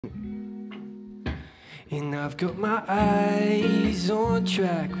And I've got my eyes on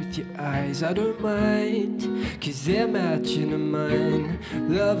track with your eyes, I don't mind, cause they're matching to mine.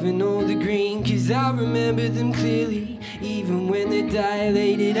 Loving all the green, cause I remember them clearly. Even when they're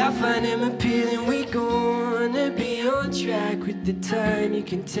dilated, I find them appealing. We gonna be on track with the time you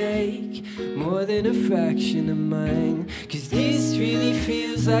can take, more than a fraction of mine. Cause this really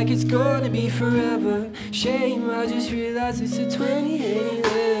feels like it's gonna be forever. Shame, I just realized it's a 28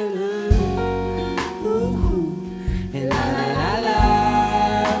 letter. And la la la la,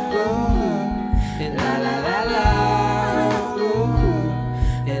 and la la la la,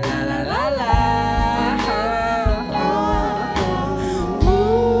 and la la la la,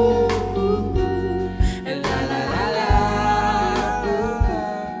 and la la la la,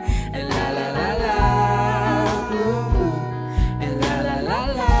 and la la la la, and la la la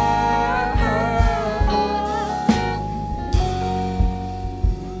la.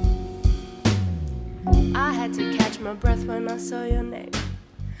 I had to catch my breath when I saw your name.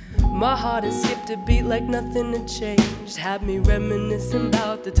 My heart had skipped a beat like nothing had changed. Had me reminiscing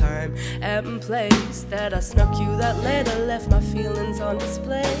about the time and place that I snuck you that letter, left my feelings on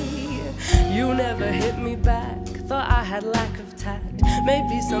display. You never hit me back, thought I had lack of tact.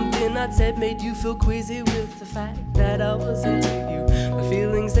 Maybe something I'd said made you feel queasy with the fact that I was into you. My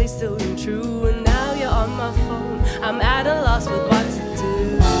feelings, they still ring true, and now you're on my phone. I'm at a loss with what to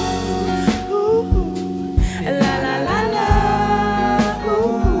do. And la la la la,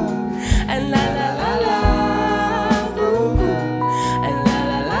 ooh, and la la la la, ooh, and la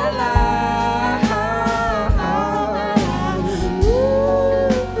la la la, ooh,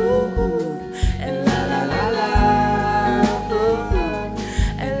 and la la la la, ooh,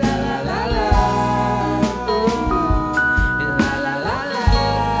 and la la la la, ooh, and la la la la.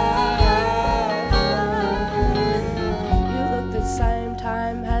 You look the same,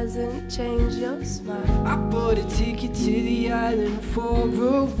 time hasn't changed your smile. I bought a ticket to the island for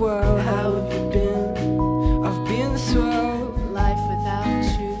a while. How have you been? I've been swell. Life without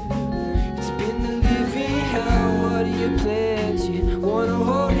you, It's been a living hell. What are your plans? You wanna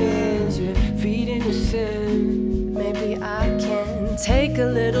hold hands, your feet in the sand. maybe I can take a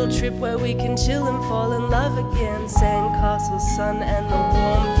little trip where we can chill and fall in love again. Sandcastle, sun, and the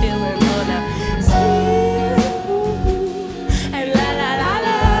warm feeling. Oh, now sleep, and la la la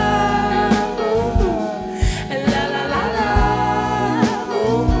la, and la la la la,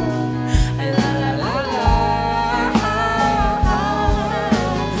 and la la la la,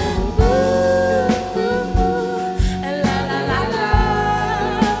 and la la la la, and la la la la,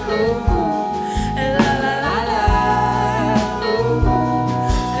 and la la la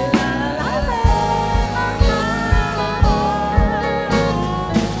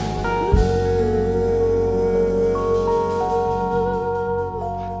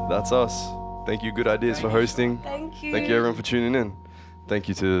That's us. Thank you, Good Ideas, for hosting. Thank you. Thank you, everyone, for tuning in. Thank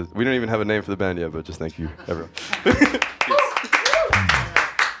you to, we don't even have a name for the band yet, but just thank you, everyone.